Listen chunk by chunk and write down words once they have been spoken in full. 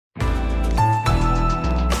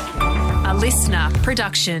listener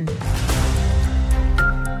production.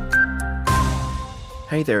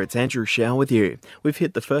 Hey there, it's Andrew Shaw with you. We've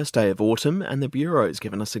hit the first day of autumn and the Bureau's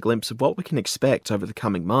given us a glimpse of what we can expect over the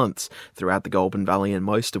coming months. Throughout the Goulburn Valley and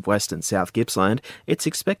most of West and South Gippsland, it's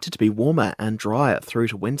expected to be warmer and drier through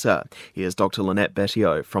to winter. Here's Dr Lynette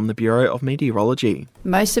Bettio from the Bureau of Meteorology.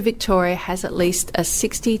 Most of Victoria has at least a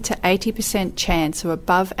 60 to 80% chance of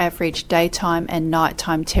above average daytime and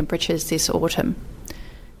nighttime temperatures this autumn.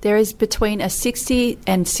 There is between a 60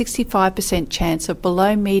 and 65% chance of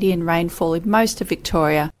below median rainfall in most of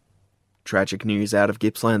Victoria. Tragic news out of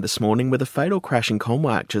Gippsland this morning with a fatal crash in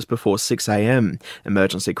Conwack just before 6 a.m.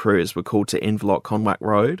 Emergency crews were called to Inverloch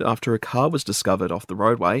Road after a car was discovered off the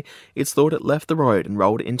roadway. It's thought it left the road and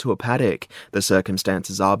rolled into a paddock. The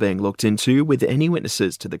circumstances are being looked into, with any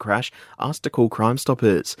witnesses to the crash asked to call Crime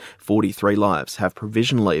Stoppers. 43 lives have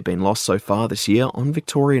provisionally been lost so far this year on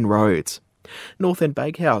Victorian roads. North End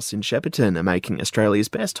Bakehouse in Shepparton are making Australia's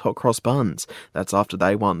best hot cross buns. That's after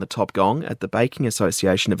they won the top gong at the Baking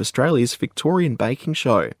Association of Australia's Victorian Baking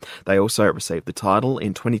Show. They also received the title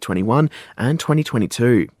in 2021 and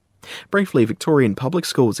 2022. Briefly, Victorian public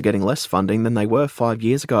schools are getting less funding than they were 5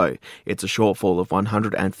 years ago. It's a shortfall of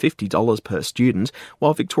 $150 per student,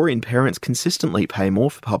 while Victorian parents consistently pay more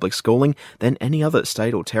for public schooling than any other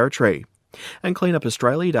state or territory. And Clean Up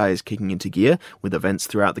Australia Day is kicking into gear, with events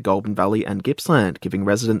throughout the Goulburn Valley and Gippsland giving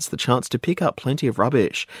residents the chance to pick up plenty of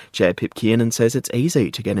rubbish. Chair Pip Kiernan says it's easy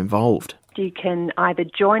to get involved. You can either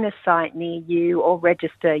join a site near you or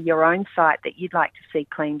register your own site that you'd like to see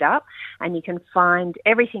cleaned up, and you can find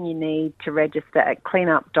everything you need to register at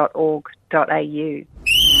cleanup.org.au.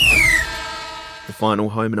 The final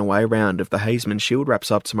home and away round of the Hazeman Shield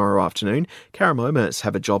wraps up tomorrow afternoon. Caramomas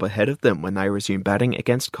have a job ahead of them when they resume batting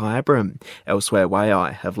against Kyabram. Elsewhere,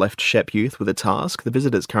 Waiai have left Shep Youth with a task. The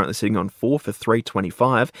visitors currently sitting on 4 for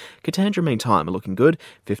 325. Katandra, meantime, are looking good.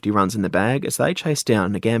 50 runs in the bag as they chase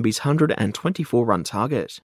down Nagambi's 124-run target.